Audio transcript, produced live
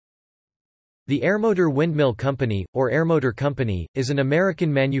The Aermotor Windmill Company, or Aermotor Company, is an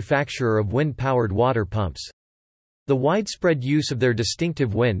American manufacturer of wind-powered water pumps. The widespread use of their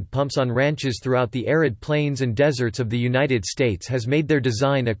distinctive wind pumps on ranches throughout the arid plains and deserts of the United States has made their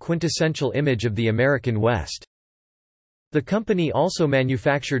design a quintessential image of the American West. The company also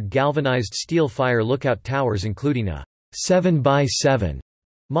manufactured galvanized steel fire lookout towers including a 7x7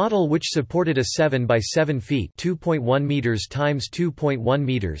 model which supported a 7 by 7 feet (2.1 meters x 2.1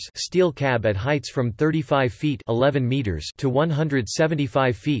 meters) steel cab at heights from 35 feet (11 meters) to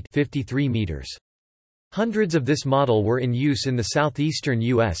 175 feet (53 meters). Hundreds of this model were in use in the southeastern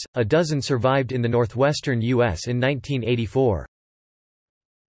U.S., a dozen survived in the northwestern U.S. in 1984.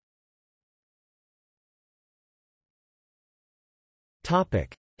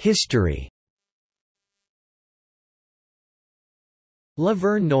 History.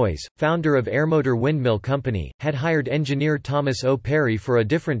 Laverne Noyes, founder of Aermotor Windmill Company, had hired engineer Thomas O. Perry for a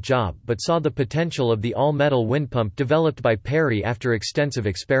different job but saw the potential of the all-metal windpump developed by Perry after extensive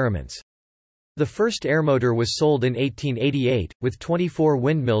experiments. The first airmotor was sold in 1888, with 24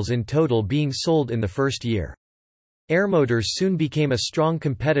 windmills in total being sold in the first year. Aermotors soon became a strong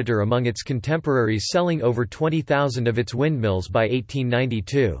competitor among its contemporaries, selling over 20,000 of its windmills by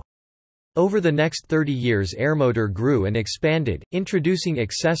 1892. Over the next 30 years Aermotor grew and expanded, introducing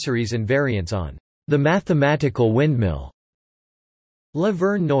accessories and variants on the mathematical windmill.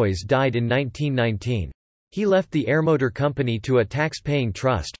 Laverne Noyes died in 1919. He left the Aermotor Company to a tax-paying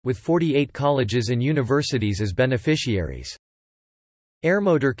trust, with 48 colleges and universities as beneficiaries.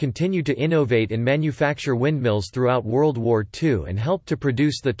 Aermotor continued to innovate and manufacture windmills throughout World War II and helped to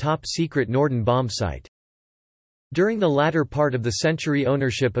produce the top-secret Norden bomb sight. During the latter part of the century,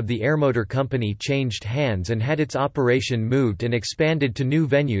 ownership of the Aermotor Company changed hands and had its operation moved and expanded to new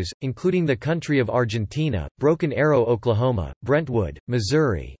venues, including the country of Argentina, Broken Arrow, Oklahoma, Brentwood,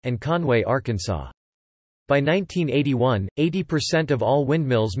 Missouri, and Conway, Arkansas. By 1981, 80% of all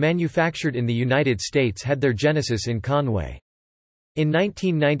windmills manufactured in the United States had their genesis in Conway. In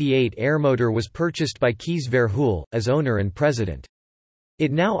 1998, Aermotor was purchased by Kees Verhoel, as owner and president.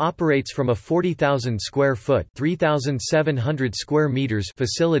 It now operates from a 40,000 square foot (3,700 square meters)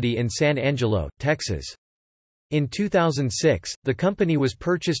 facility in San Angelo, Texas. In 2006, the company was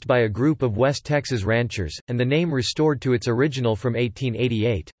purchased by a group of West Texas ranchers, and the name restored to its original from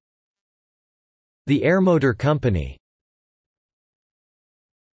 1888. The Aermotor Company.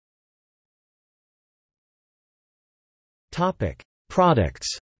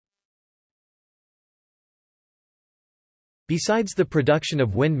 Products. Besides the production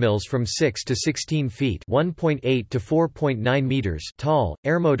of windmills from 6 to 16 feet (1.8 to 4.9 meters) tall,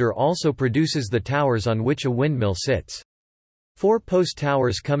 Aermotor also produces the towers on which a windmill sits. 4-post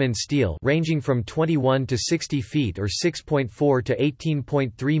towers come in steel ranging from 21 to 60 feet or 6.4 to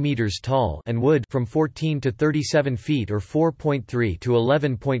 18.3 meters tall and wood from 14 to 37 feet or 4.3 to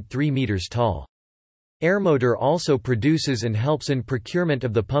 11.3 meters tall. Aermotor also produces and helps in procurement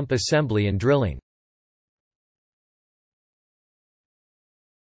of the pump assembly and drilling.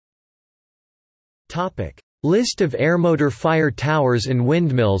 List of Aermotor fire towers and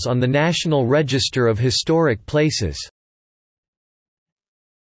windmills on the National Register of Historic Places.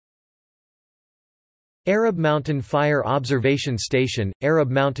 Arab Mountain Fire Observation Station, Arab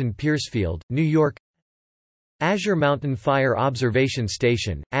Mountain, Piercefield, New York. Azure Mountain Fire Observation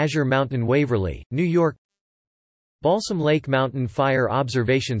Station, Azure Mountain, Waverly, New York. Balsam Lake Mountain Fire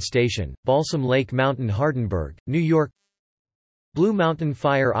Observation Station, Balsam Lake Mountain, Hardenberg, New York. Blue Mountain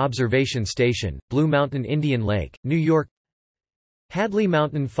Fire Observation Station, Blue Mountain, Indian Lake, New York. Hadley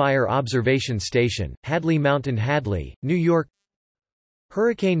Mountain Fire Observation Station, Hadley Mountain, Hadley, New York.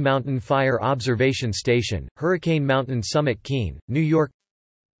 Hurricane Mountain Fire Observation Station, Hurricane Mountain, Summit, Keene, New York.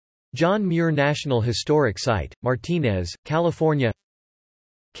 John Muir National Historic Site, Martinez, California.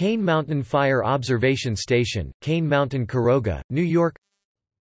 Cane Mountain Fire Observation Station, Cane Mountain, Caroga, New York.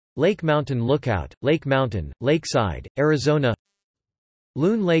 Lake Mountain Lookout, Lake Mountain, Lakeside, Arizona.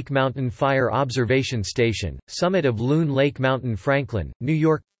 Loon Lake Mountain Fire Observation Station, Summit of Loon Lake Mountain, Franklin, New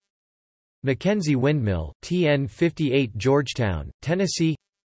York. Mackenzie Windmill, TN 58, Georgetown, Tennessee.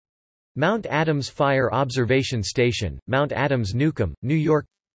 Mount Adams Fire Observation Station, Mount Adams, Newcomb, New York.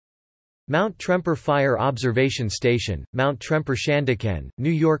 Mount Tremper Fire Observation Station, Mount Tremper, Shandaken, New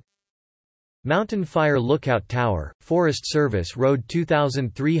York. Mountain Fire Lookout Tower, Forest Service Road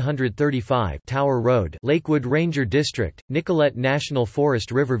 2335 Tower Road, Lakewood Ranger District, Nicollet National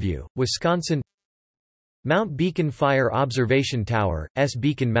Forest, Riverview, Wisconsin. Mount Beacon Fire Observation Tower, S.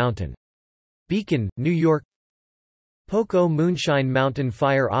 Beacon Mountain, Beacon, New York. Poco Moonshine Mountain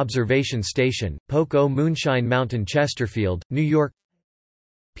Fire Observation Station, Poco Moonshine Mountain, Chesterfield, New York.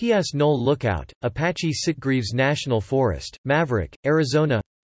 P.S. Knoll Lookout, Apache Sitgreaves National Forest, Maverick, Arizona.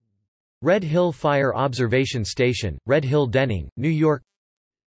 Red Hill Fire Observation Station, Red Hill Denning, New York.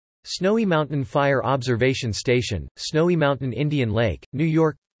 Snowy Mountain Fire Observation Station, Snowy Mountain Indian Lake, New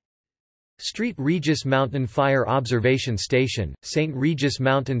York. St. Regis Mountain Fire Observation Station, St. Regis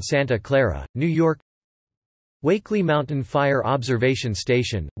Mountain, Santa Clara, New York. Wakely Mountain Fire Observation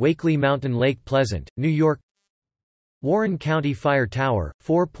Station, Wakely Mountain, Lake Pleasant, New York. Warren County Fire Tower,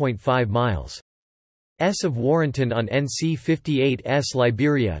 4.5 miles. S of Warrenton on NC 58S,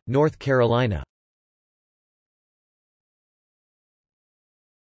 Liberia, North Carolina.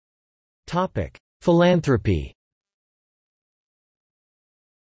 Philanthropy.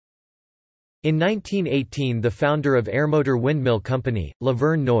 In 1918, the founder of Aermotor Windmill Company,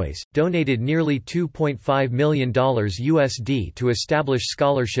 Laverne Noyes, donated nearly $2.5 million USD to establish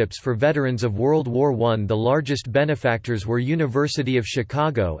scholarships for veterans of World War I. The largest benefactors were University of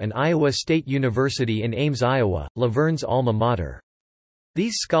Chicago and Iowa State University in Ames, Iowa, Laverne's alma mater.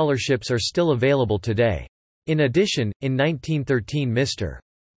 These scholarships are still available today. In addition, in 1913 Mr.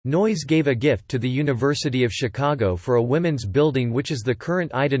 Noyes gave a gift to the University of Chicago for a women's building which is the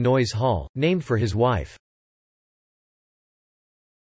current Ida Noyes Hall, named for his wife.